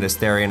Tornadus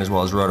Therian as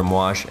well as Rotom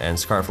Wash and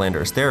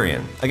Scarflander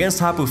Therian. Against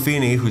Tapu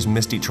Fini, whose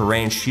Misty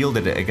Terrain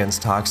shielded it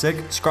against Toxic,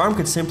 Skarm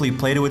could simply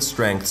play to its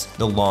strengths,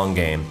 the long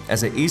game,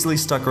 as it easily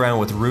stuck around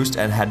with Roost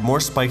and had more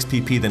Spikes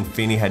PP than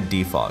Fini had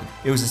Defog.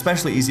 It was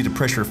especially easy to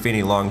pressure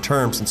Fini long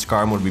term since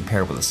Skarm would be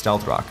paired with a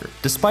Stealth Rocker.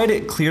 Despite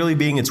it clearly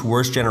being its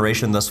worst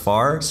generation thus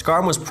far,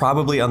 Skarm was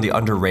probably on the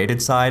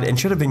underrated side and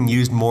should have been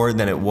used more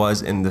than it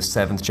was in the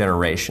 7th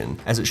generation,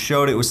 as it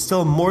showed it was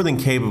still more than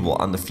capable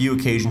on the few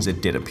occasions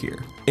it did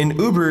appear. In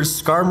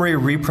Ubers, Skarmory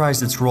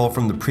reprised its role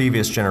from the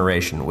previous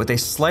generation with a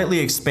slightly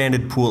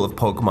expanded pool of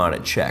Pokemon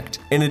it checked.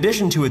 In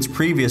addition to its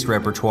previous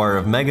repertoire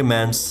of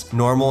Megaments,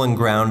 Normal and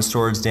Ground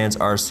Swords Dance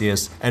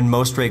Arceus, and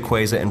most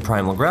Rayquaza and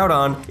Primal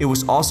Groudon, it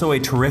was also a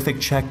terrific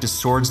check to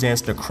Swords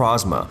Dance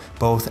Necrozma,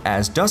 both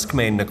as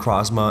Duskmane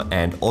Necrozma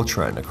and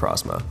Ultra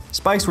Necrozma.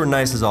 Spikes were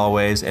nice as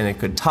always, and it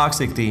could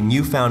Toxic the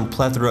newfound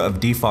plethora of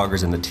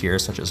defoggers in the tier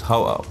such as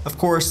Ho-Oh. Of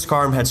course,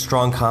 Skarm had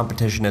strong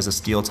competition as a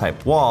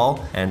Steel-type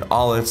wall, and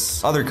all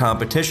its other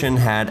competition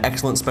had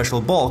excellent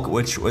special bulk,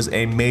 which was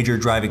a major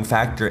driving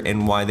factor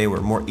in why they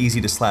were more easy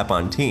to slap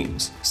on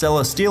teams.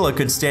 Celesteela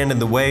could stand in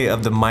the way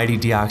of the mighty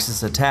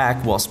Deoxys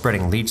attack while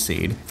spreading Leech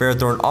Seed.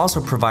 Ferrothorn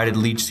also provided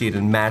Leech Seed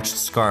and matched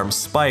Skarm's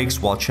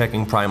spikes while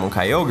checking Primal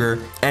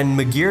Kyogre, and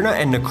Magearna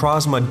and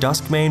Necrozma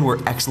Duskmane were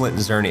excellent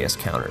Xerneas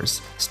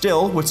counters.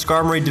 Still, what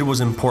Skarmory did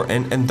was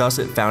important, and thus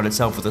it found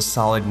itself with a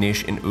solid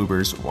niche in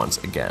Ubers once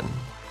again.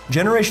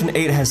 Generation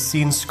 8 has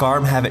seen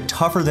Skarm have it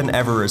tougher than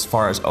ever as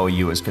far as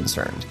OU is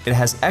concerned. It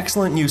has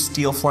excellent new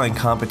steel flying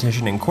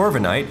competition in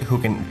Corviknight, who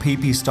can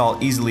PP stall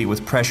easily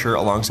with pressure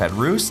alongside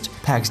Roost,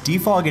 packs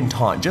Defog and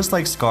Taunt just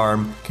like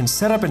Skarm, can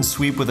set up and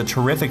sweep with a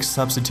terrific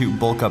substitute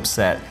bulk up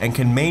set, and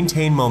can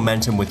maintain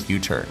momentum with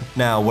U-turn.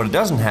 Now, what it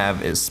doesn't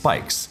have is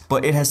spikes,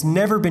 but it has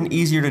never been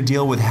easier to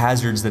deal with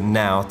hazards than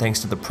now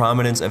thanks to the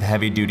prominence of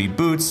heavy duty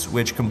boots,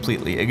 which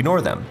completely ignore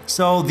them.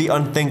 So the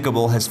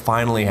unthinkable has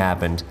finally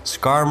happened.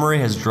 Skarmory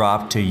has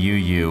dropped to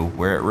UU,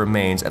 where it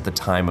remains at the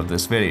time of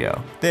this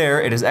video. There,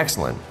 it is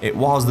excellent. It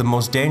walls the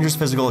most dangerous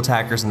physical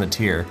attackers in the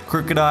tier,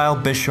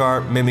 Krookodile,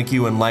 Bisharp,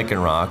 Mimikyu, and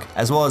Lycanroc,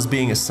 as well as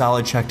being a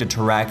solid check to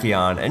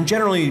Terrakion, and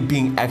generally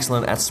being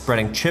excellent at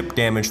spreading chip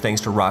damage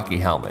thanks to Rocky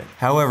Helmet.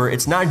 However,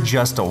 it's not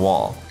just a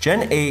wall.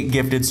 Gen 8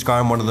 gifted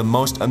Skarm one of the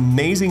most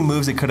amazing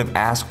moves it could have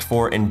asked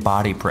for in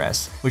Body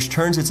Press, which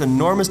turns its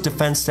enormous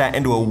defense stat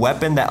into a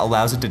weapon that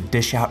allows it to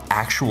dish out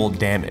actual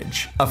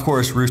damage. Of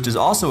course, Roost is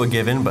also a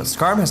given, but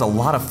Skarm has a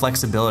lot of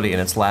flexibility in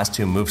its last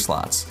two move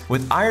slots.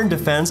 With Iron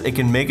Defense, it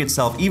can make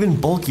itself even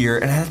bulkier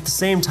and at the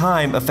same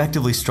time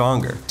effectively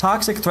stronger.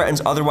 Toxic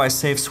threatens otherwise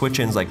safe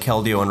switch-ins like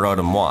Keldeo and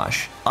Rotom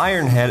Wash.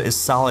 Ironhead is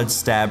solid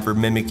stab for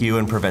Mimikyu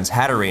and prevents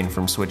Hatterene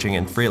from switching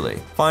in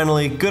freely.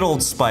 Finally, good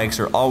old spikes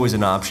are always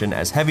an option,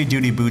 as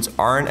heavy-duty boots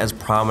aren't as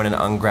prominent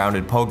on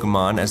grounded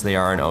Pokemon as they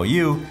are in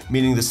OU,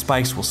 meaning the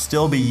spikes will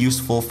still be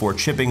useful for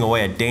chipping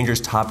away at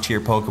dangerous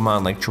top-tier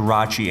Pokemon like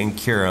Jirachi and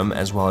Kyurem,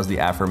 as well as the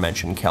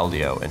aforementioned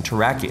Keldeo and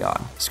Terrakion.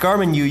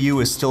 Skarm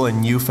UU is still a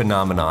new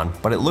phenomenon,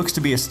 but it looks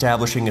to be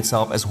establishing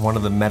itself as one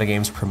of the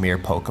metagame's premier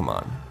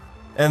Pokemon.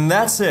 And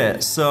that's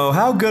it. So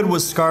how good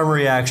was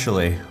Skarmory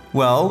actually?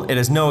 Well, it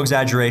is no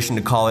exaggeration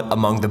to call it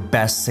among the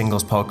best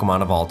singles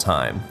Pokemon of all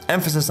time.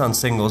 Emphasis on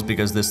singles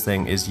because this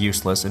thing is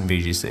useless in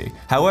VGC.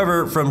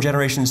 However, from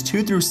generations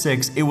 2 through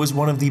 6, it was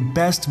one of the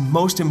best,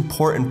 most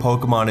important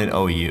Pokemon in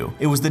OU.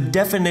 It was the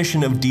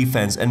definition of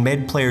defense and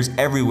made players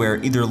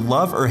everywhere either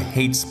love or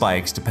hate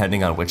spikes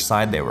depending on which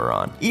side they were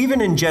on.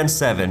 Even in Gen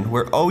 7,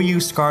 where OU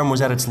Skarm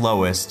was at its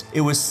lowest,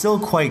 it was still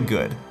quite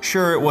good.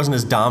 Sure, it wasn't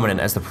as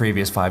dominant as the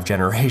previous 5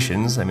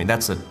 generations, I mean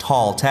that's a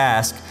tall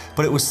task,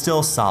 but it was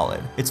still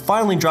solid. It's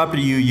finally dropped to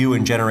UU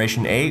in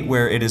Generation 8,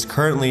 where it is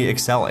currently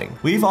excelling.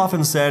 We've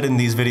often said in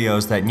these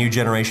videos that new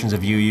generations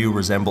of UU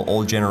resemble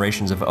old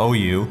generations of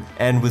OU,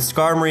 and with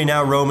Skarmory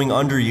now roaming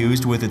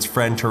underused with its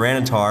friend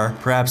Tyranitar,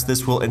 perhaps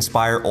this will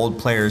inspire old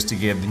players to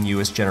give the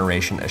newest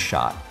generation a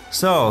shot.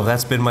 So,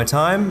 that's been my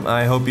time.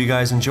 I hope you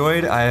guys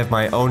enjoyed. I have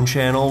my own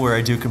channel where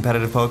I do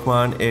competitive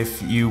Pokemon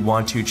if you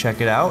want to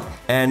check it out.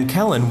 And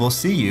Kellen, we'll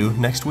see you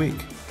next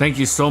week. Thank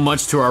you so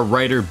much to our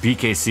writer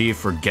BKC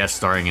for guest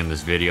starring in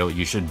this video.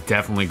 You should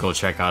definitely go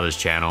check out his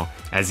channel,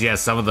 as he has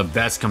some of the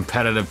best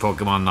competitive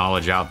Pokemon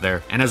knowledge out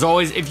there. And as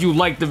always, if you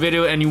liked the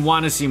video and you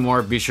want to see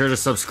more, be sure to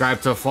subscribe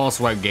to False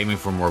Swipe Gaming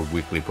for more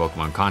weekly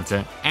Pokemon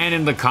content. And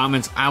in the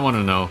comments, I want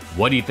to know,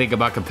 what do you think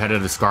about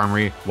competitive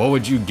Skarmory? What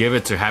would you give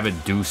it to have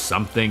it do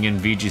something in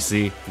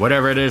VGC?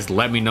 Whatever it is,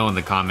 let me know in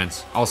the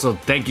comments. Also,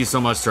 thank you so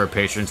much to our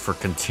patrons for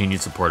continued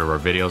support of our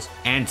videos,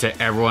 and to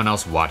everyone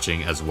else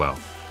watching as well.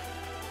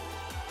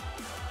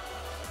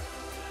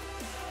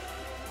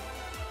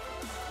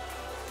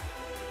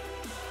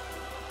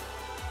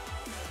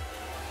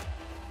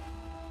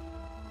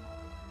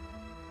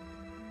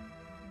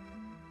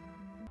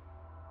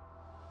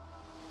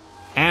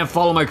 And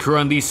follow my crew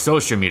on these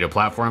social media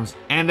platforms.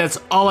 And that's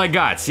all I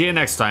got. See you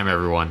next time,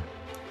 everyone.